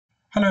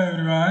Hello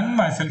everyone,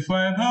 myself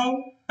Vaibhav.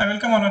 I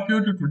welcome all of you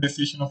to today's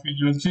session of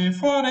Visual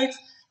Jforex,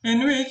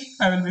 in which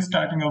I will be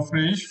starting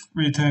afresh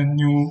with a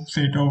new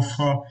set of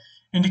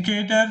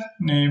indicator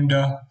named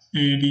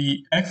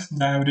ADX,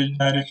 the Average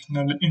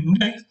Directional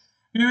Index.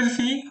 We will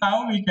see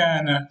how we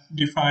can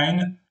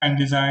define and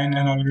design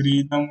an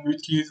algorithm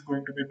which is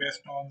going to be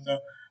based on the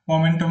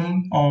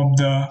momentum of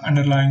the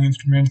underlying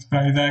instrument's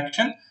price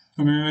action.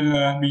 So we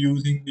will be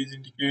using this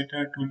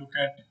indicator to look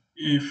at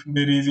if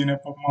there is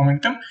enough of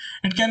momentum.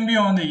 It can be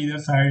on the either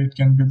side, it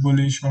can be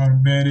bullish or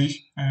bearish,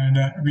 and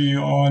we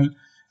all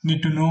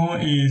need to know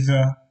is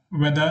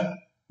whether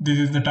this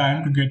is the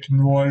time to get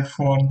involved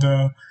for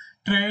the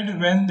trade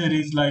when there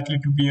is likely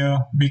to be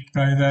a big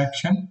price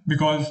action,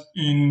 because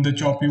in the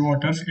choppy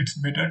waters it's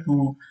better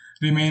to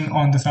remain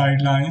on the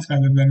sidelines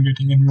rather than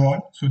getting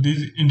involved. So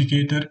this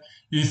indicator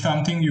is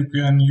something you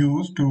can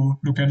use to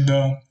look at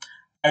the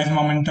price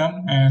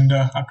momentum, and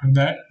after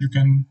that you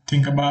can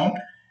think about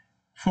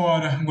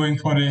for going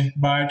for a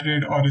buy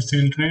trade or a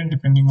sell trade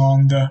depending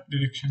on the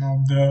direction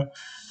of the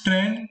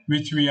trend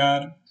which we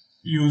are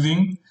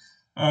using,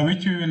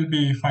 which we will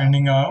be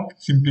finding out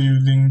simply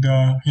using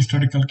the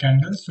historical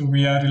candles. So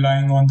we are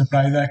relying on the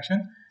price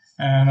action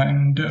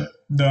and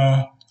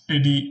the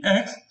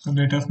ADX. So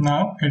let us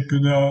now head to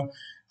the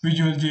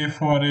Visual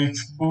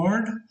Jforex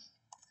board,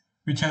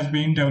 which has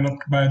been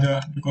developed by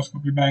the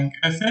Dukascopy Bank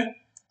SA.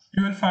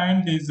 You will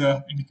find these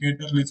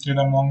indicators listed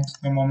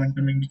amongst the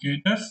momentum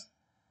indicators.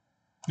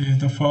 This is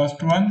the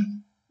first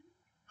one.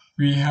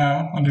 We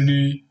have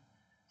already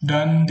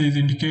done these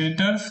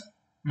indicators.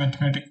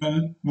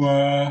 Mathematical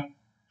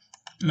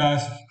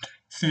last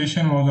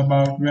session was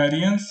about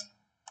variance.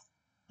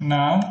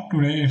 Now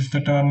today it's the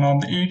turn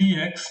of the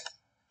ADX.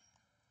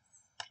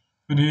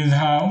 So this is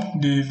how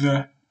this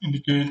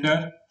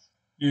indicator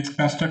is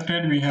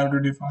constructed. We have to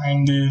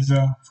define these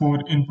four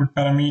input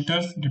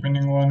parameters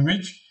depending on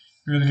which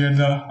we will get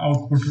the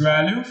output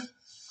values.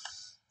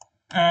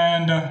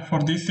 And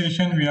for this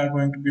session we are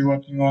going to be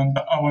working on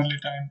the hourly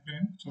time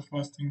frame. So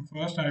first thing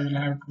first, I will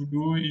have to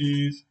do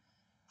is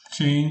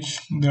change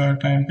the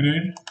time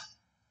period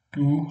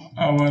to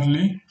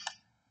hourly,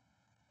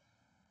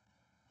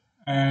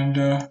 and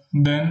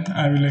then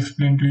I will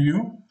explain to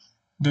you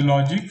the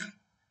logic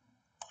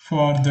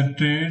for the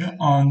trade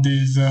on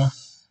this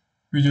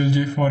Visual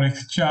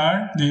Jforex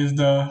chart. This is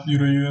the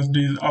Euro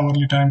USD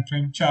hourly time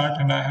frame chart,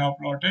 and I have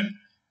plotted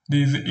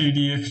this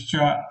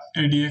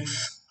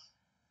ADX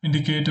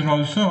indicator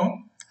also.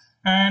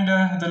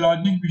 And the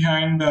logic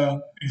behind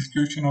the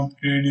execution of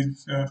trade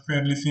is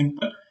fairly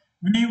simple.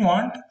 We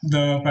want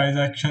the price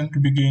action to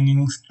be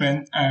gaining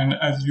strength, and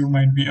as you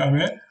might be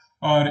aware,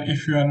 or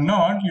if you are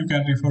not, you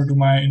can refer to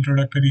my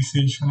introductory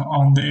session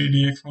on the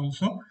ADX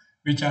also,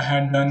 which I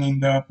had done in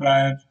the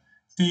prior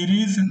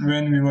series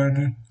when we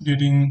were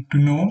getting to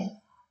know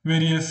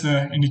various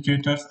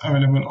indicators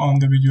available on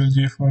the Visual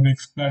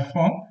Jforex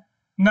platform.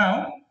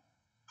 Now,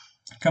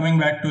 coming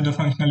back to the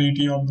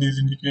functionality of this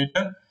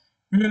indicator,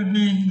 we will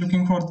be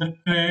looking for the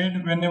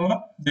trade whenever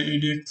the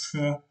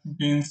ADX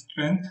gains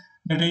strength,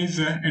 that is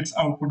its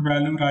output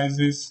value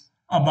rises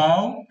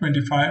above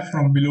 25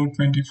 from below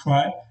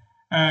 25,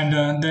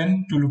 and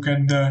then to look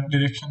at the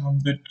direction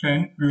of the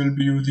trend we will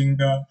be using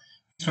the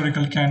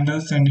historical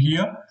candles, and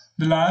here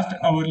the last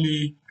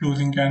hourly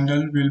closing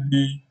candle will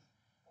be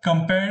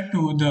compared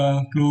to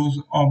the close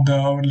of the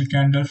hourly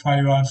candle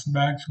 5 hours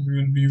back. So we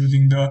will be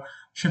using the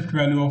shift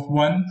value of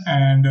 1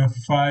 and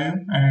 5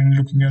 and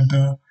looking at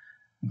the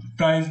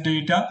price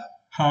data,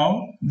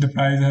 how the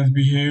price has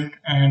behaved,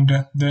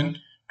 and then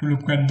to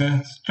look at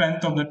the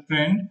strength of the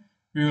trend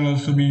we will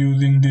also be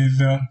using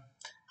this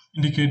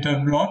indicator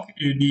block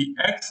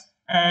ADX,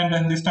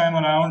 and this time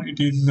around it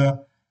is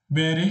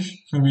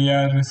bearish. So we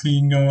are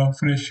seeing a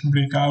fresh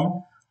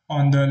breakout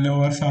on the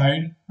lower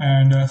side,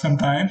 and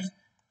sometimes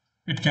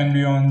it can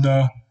be on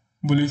the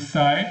bullish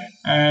side,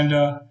 and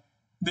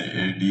the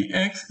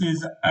ADX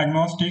is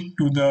agnostic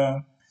to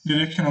the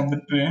direction of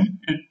the trend.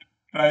 It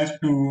tries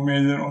to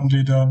measure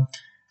only the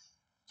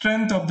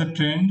strength of the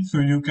trend, so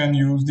you can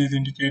use this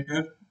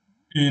indicator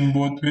in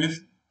both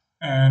ways,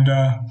 and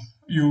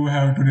you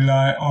have to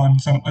rely on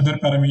some other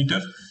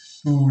parameters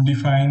to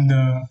define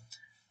the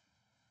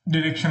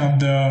direction of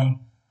the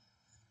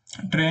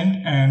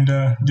trend, and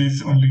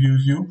this only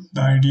gives you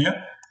the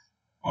idea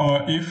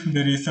or if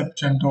there is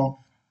sufficient of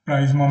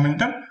price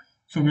momentum.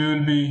 So we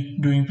will be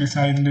doing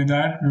precisely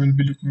that. We will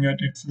be looking at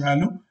its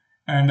value,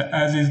 and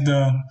as is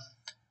the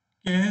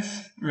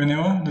case,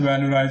 whenever the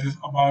value rises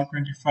above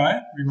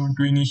 25, we want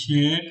to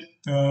initiate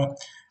the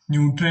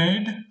new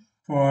trade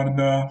for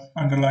the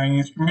underlying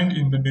instrument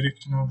in the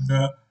direction of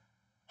the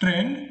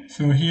trend.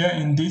 So here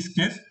in this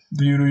case,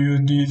 the Euro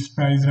USD's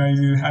price rise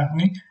is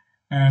happening,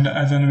 and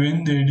as and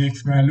when the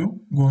ADX value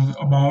goes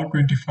above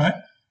 25,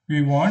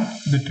 we want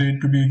the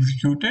trade to be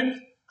executed.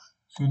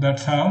 So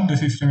that's how the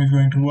system is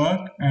going to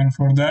work, and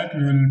for that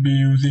we will be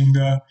using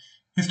the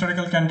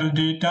historical candle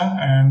data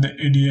and the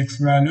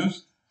ADX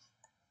values.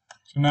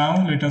 So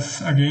now let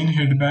us again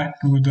head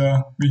back to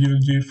the Visual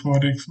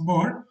Jforex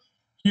board.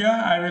 Here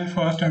I will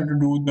first have to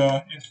do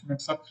the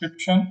instrument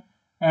subscription,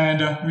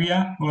 and we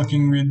are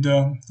working with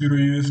the Euro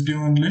USD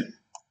only.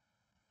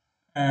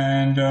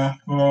 And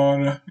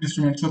for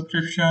instrument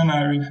subscription,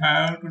 I will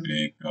have to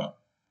take a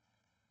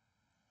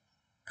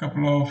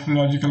couple of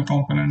logical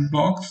component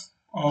blocks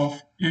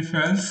of if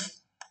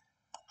else.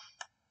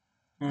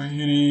 So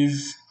here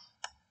is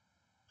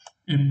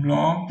a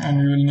block, and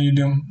we will need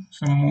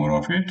some more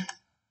of it.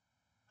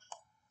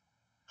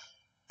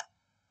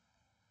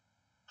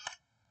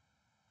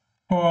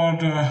 For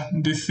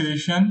this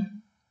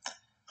session,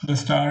 the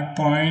start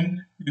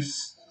point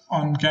is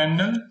on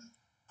candle.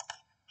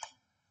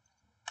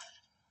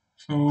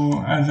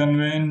 So as and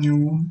when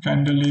new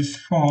candle is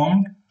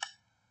formed,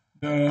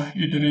 the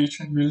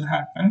iteration will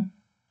happen.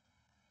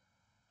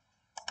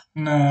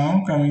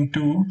 Now coming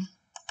to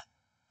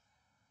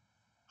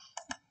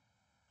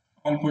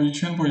all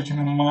position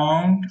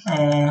amount,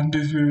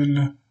 this we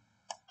will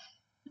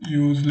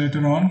use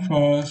later on.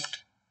 First,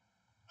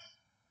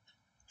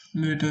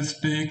 let us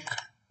take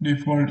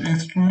default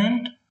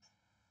instrument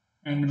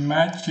and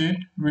match it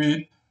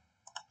with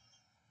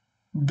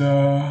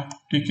the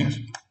tick,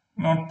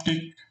 not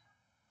tick,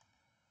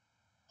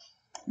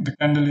 the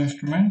candle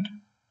instrument.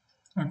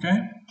 Okay.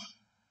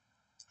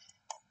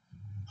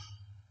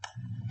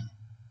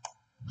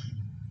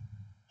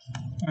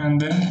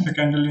 And then the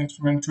candle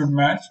instrument should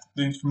match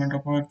the instrument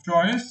of our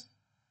choice,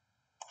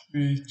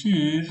 which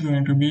is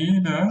going to be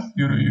the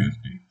Euro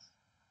USD.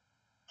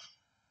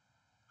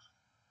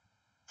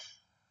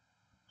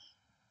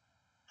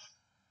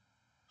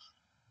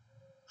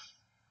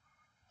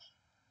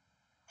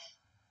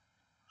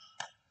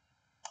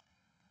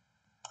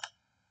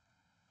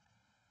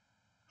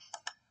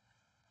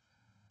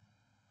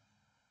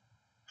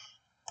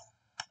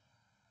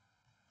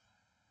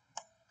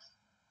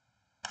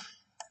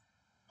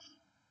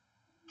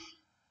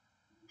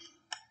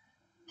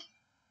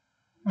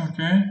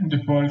 Okay,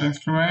 default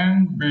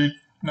instrument, bit,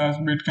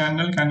 last bit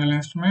candle, candle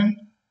instrument,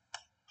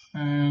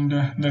 and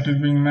that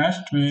is being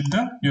matched with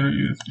the Euro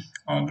USD.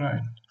 All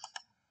right.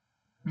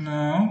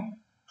 Now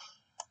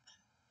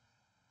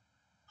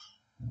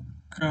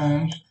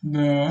comes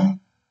the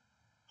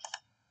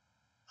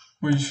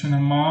position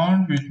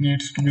amount, which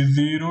needs to be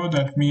 0.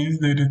 That means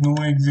there is no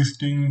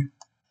existing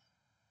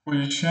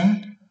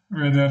position,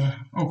 whether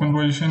open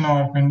position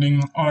or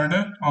pending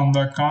order on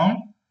the account.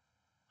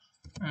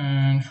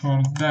 And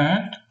for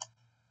that,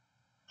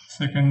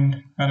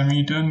 second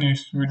parameter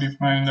needs to be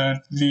defined at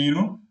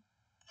 0.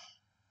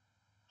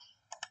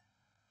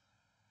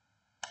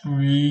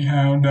 We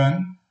have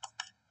done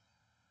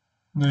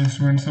the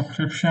instrument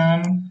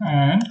subscription,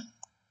 and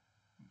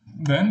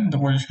then the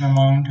position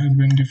amount has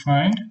been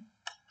defined.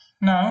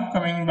 Now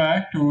coming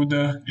back to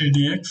the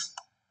ADX,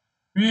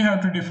 we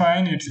have to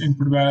define its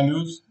input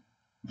values.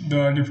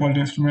 The default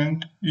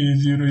instrument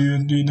is Euro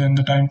USD, then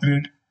the time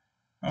period,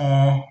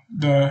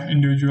 the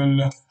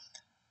individual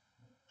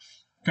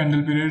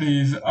candle period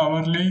is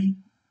hourly,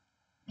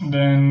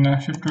 then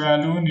shift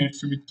value needs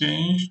to be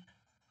changed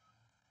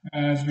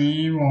as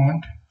we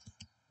want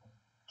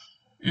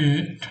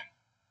it to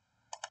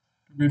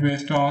be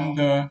based on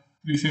the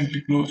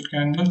recently closed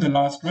candle, the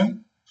last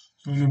one.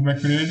 So look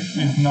back period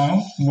is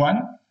now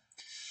 1.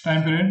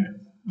 Time period,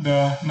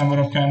 the number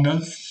of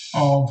candles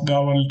of the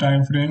hourly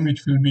time frame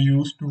which will be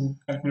used to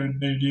calculate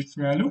the ADX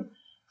value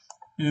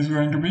is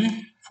going to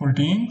be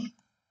 14.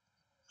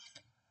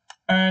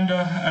 And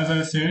as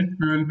I said,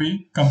 we will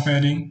be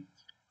comparing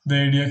the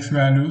ADX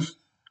values,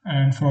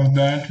 and for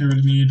that we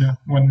will need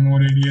one more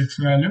ADX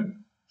value,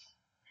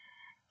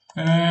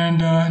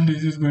 and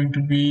this is going to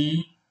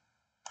be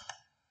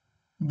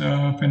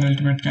the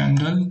penultimate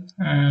candle,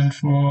 and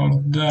for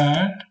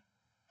that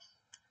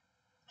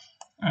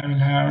I will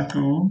have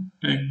to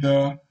take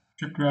the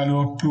shift value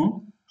of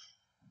 2.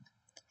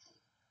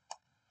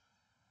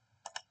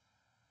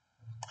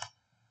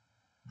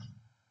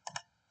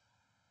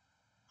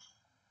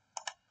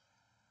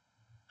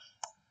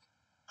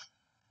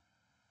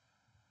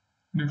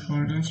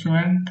 Default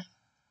instrument.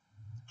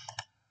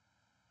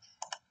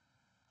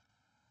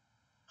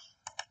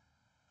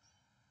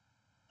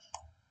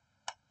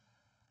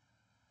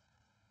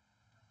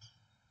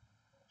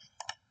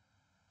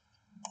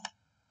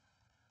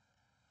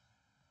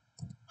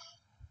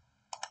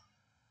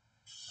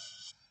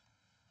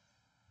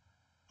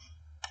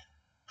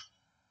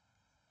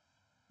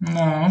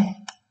 Now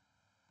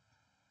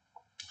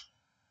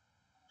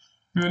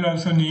we will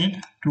also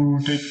need to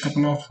take a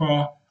couple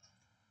of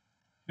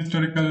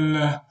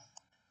historical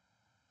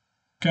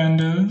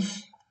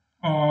candles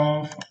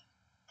of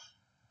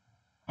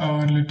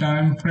hourly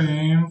time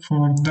frame.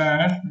 For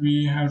that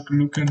we have to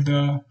look at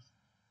the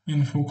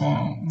info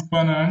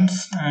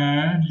components,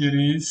 and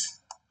here is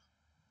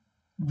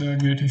the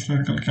get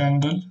historical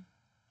candle.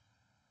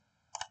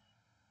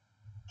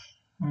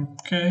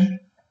 Okay,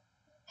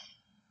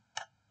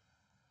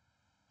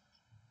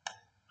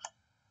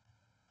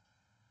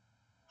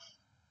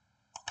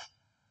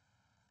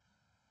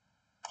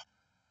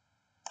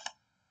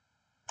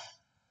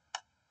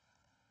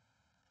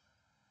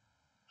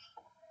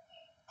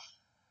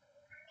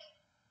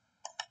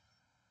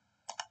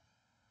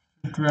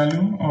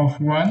 value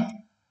of 1.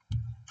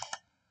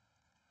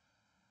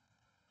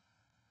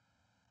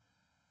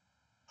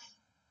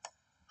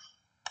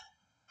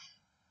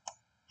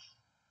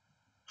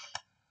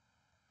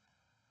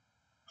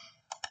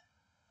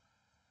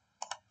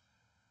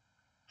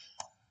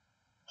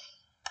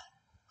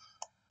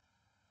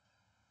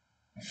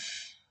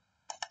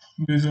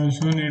 This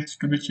also needs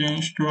to be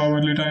changed to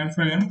hourly time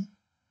frame.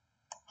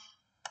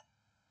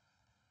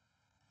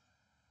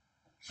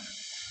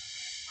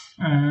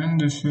 And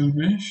this will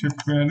be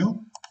shift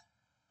value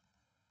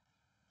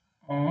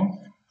of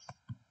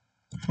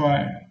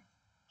 5.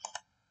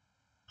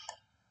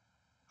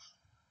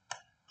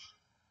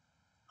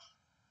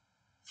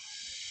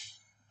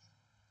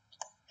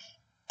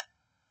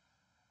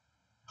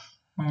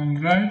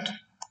 Alright,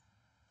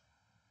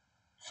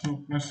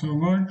 super, so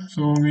good.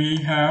 So we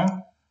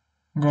have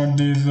got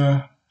these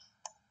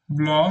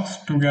blocks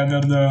to gather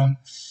the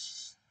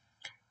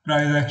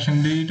price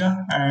action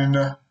data and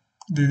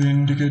the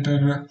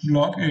indicator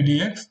block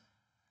ADX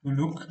to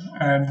look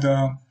at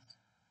the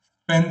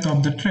strength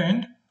of the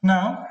trend.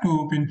 Now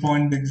to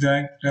pinpoint the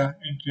exact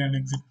entry and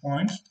exit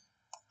points,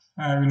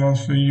 I will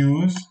also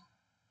use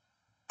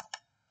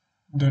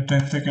the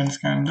 10 seconds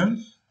candle.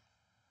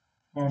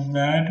 For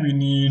that we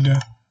need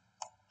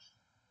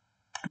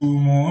 2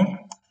 more.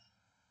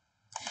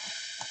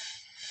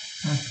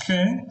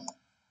 Okay,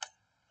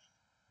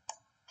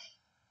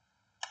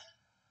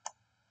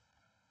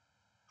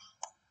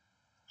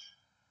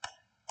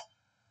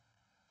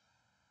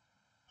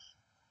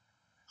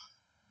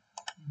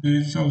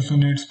 this also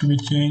needs to be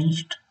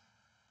changed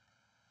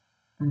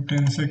to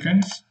 10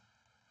 seconds.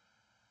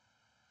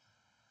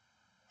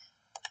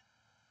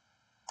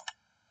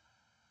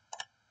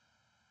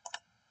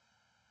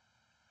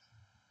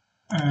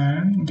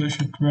 And the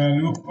shift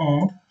value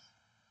of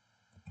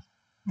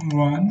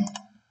 1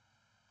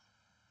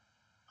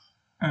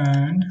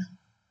 and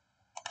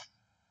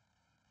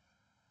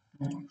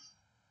 2.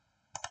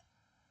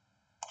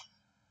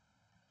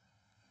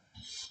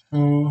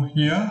 So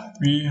here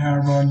we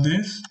have got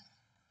this.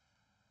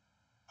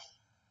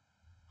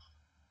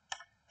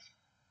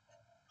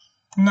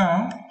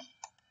 Now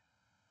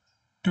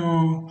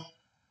to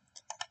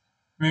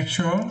make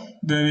sure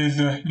there is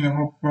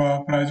enough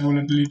price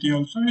volatility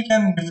also, we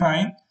can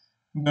define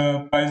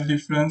the price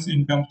difference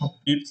in terms of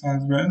pips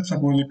as well.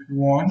 Suppose if you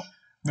want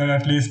that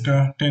at least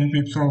 10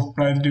 pips of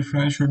price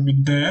difference should be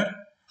there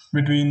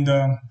between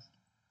the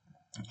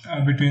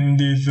between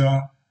these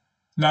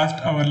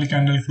last hourly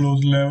candle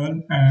close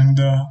level and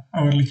the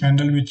hourly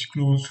candle which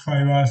closed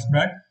 5 hours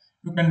back.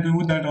 You can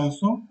do that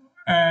also.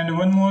 And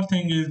one more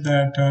thing is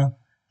that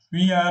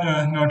we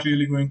are not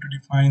really going to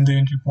define the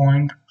entry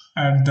point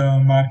at the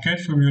market,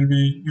 so we will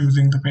be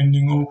using the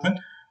pending open.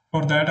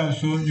 For that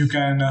also you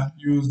can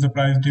use the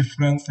price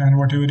difference, and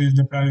whatever is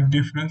the price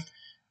difference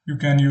you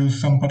can use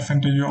some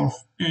percentage of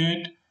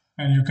 8,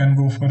 and you can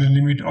go for a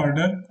limit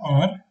order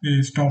or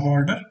a stop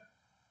order.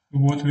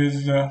 Both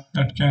ways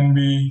that can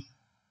be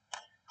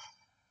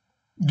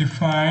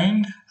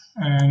defined,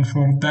 and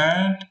for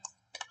that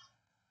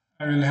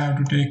I will have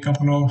to take a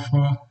couple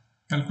of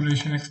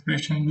calculation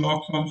expression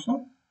blocks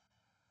also.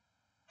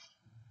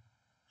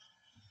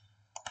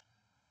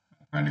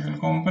 Mathematical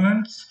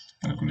components,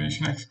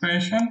 calculation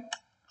expression.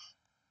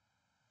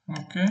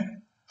 Okay.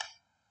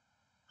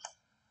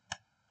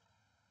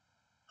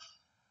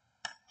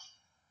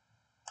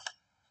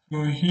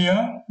 So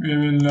here we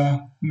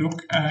will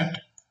look at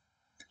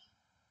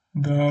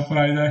the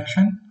price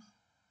action,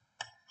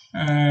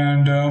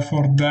 and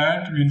for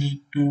that we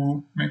need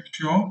to make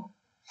sure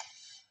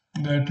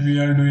that we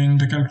are doing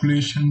the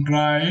calculation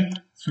right.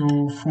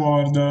 So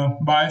for the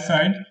buy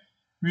side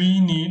we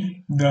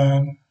need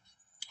the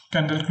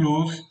candle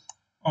close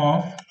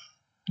of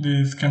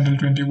this candle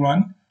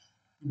 21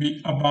 to be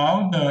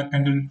above the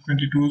candle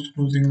 22's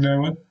closing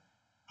level,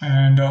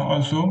 and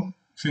also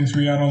since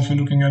we are also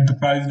looking at the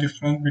price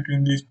difference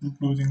between these two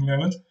closing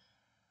levels,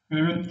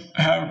 we will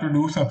have to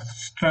do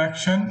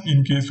subtraction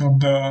in case of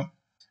the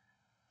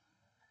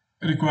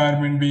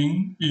requirement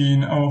being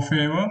in our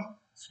favor.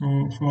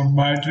 So for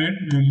buy trade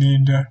you will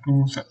need to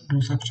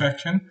do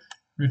subtraction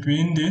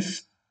between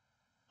this,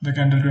 the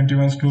candle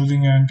 21's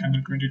closing and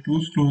candle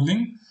 22's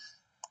closing.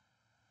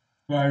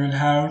 So I will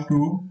have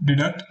to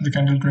deduct the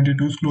candle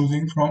 22's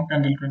closing from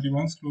candle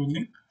 21's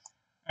closing.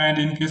 And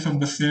in case of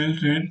the sell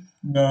trade,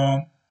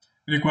 the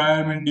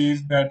requirement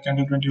is that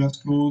candle 21's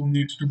close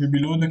needs to be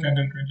below the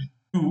candle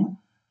 22.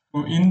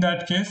 So in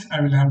that case,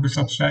 I will have to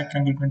subtract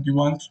candle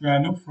 21's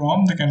value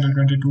from the candle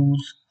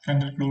 22's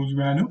candle close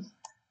value,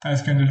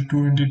 as candle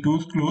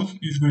 22's close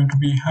is going to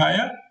be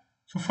higher.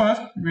 So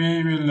first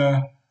we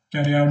will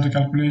carry out the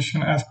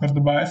calculation as per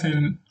the buy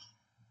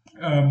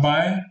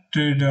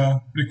trade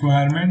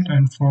requirement,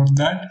 and for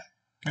that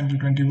candle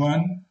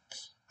 21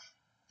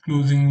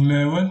 closing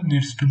level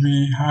needs to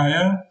be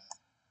higher,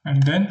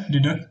 and then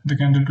deduct the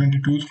candle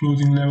 22's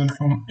closing level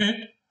from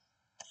it.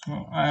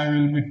 So I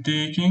will be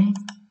taking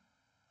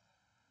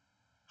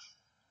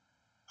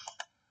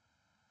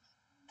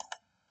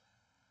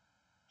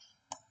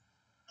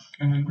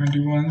candle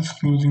 21's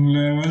closing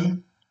level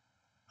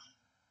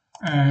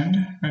and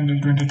candle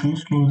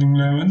 22's closing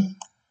level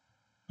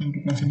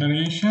into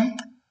consideration.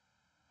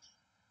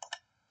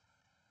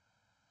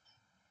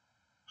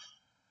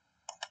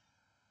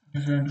 It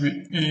is going to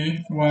be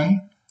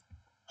A1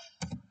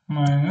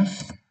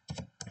 minus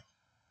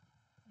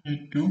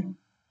A2.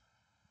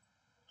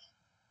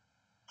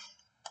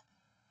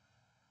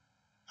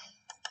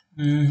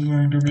 This is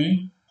going to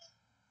be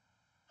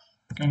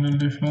candle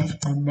difference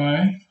per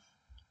buy.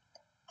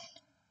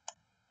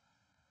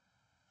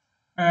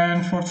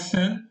 And for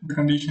sell, the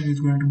condition is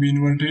going to be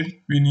inverted.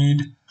 We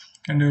need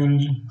candle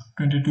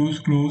 22's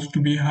close to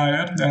be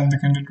higher than the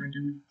candle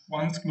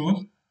 21's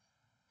close.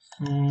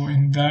 So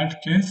in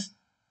that case,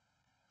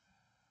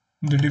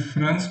 the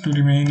difference to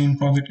remain in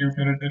positive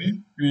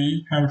territory,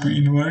 we have to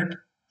invert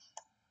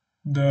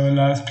the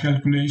last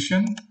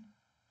calculation.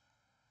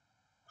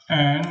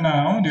 And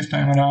now this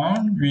time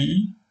around,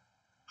 we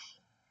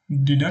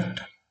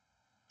deduct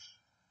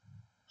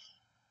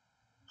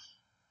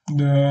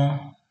the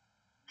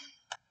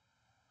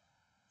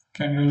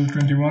candle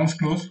 21's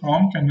close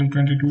from candle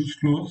 22's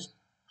close.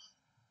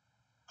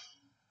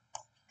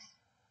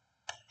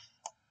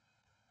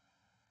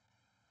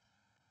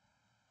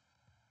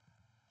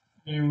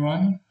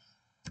 A1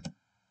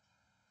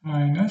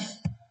 minus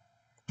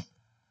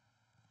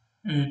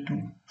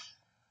A2.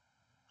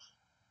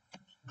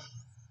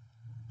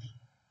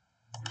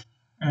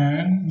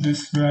 And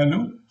this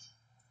value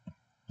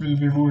will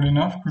be good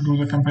enough to do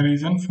the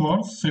comparison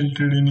for sell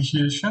trade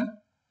initiation.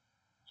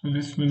 So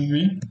this will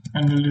be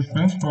candle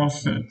difference for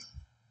sell.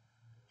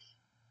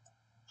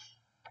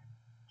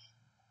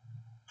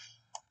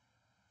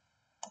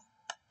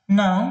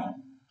 Now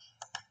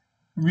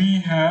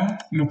we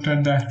have looked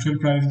at the actual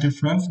price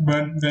difference,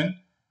 but then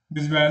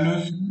these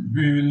values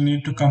we will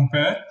need to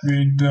compare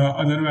with the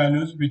other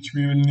values which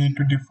we will need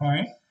to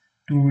define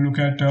to look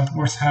at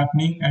what's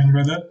happening and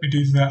whether it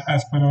is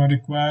as per our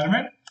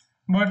requirement.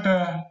 But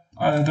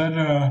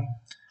other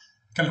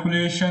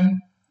calculation,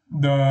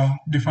 the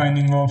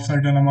defining of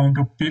certain amount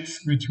of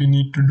pips which we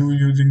need to do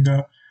using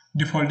the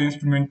default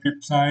instrument pip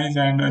size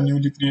and a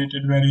newly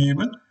created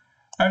variable.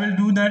 I will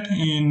do that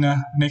in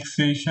next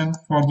session.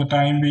 For the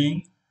time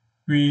being,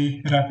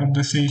 we wrap up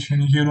the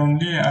session here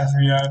only as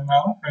we are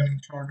now running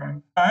short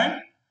on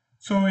time.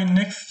 So in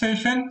next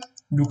session,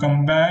 do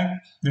come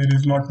back. There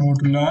is a lot more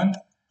to learn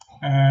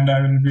and I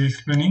will be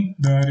explaining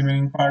the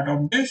remaining part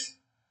of this.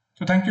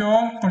 So thank you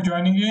all for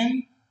joining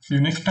in. See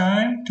you next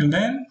time. Till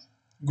then,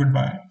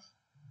 goodbye.